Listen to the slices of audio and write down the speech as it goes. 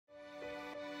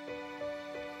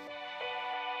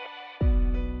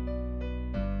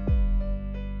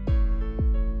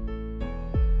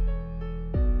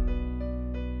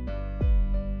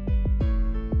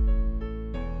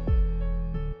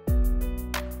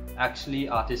actually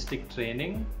artistic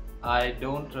training. I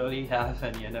don't really have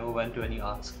any. I never went to any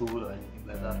art school or anything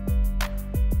like that.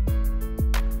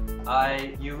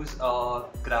 I use a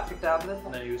graphic tablet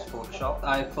and I use Photoshop.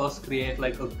 I first create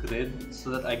like a grid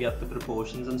so that I get the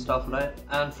proportions and stuff right,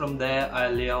 and from there I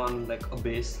lay on like a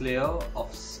base layer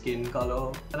of skin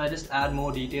color and I just add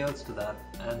more details to that,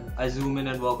 and I zoom in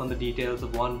and work on the details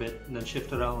of one bit and then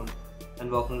shift around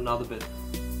and work on another bit.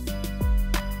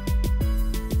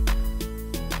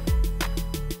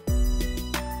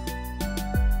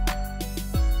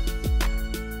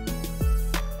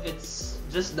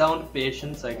 Just down to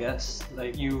patience, I guess.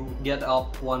 Like, you get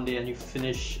up one day and you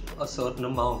finish a certain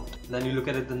amount, then you look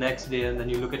at it the next day and then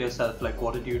you look at yourself like,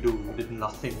 what did you do? You did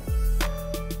nothing.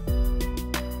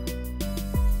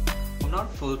 I'm not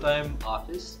a full-time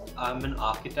artist. I'm an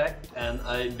architect and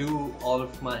I do all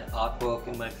of my artwork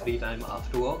in my free time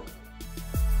after work.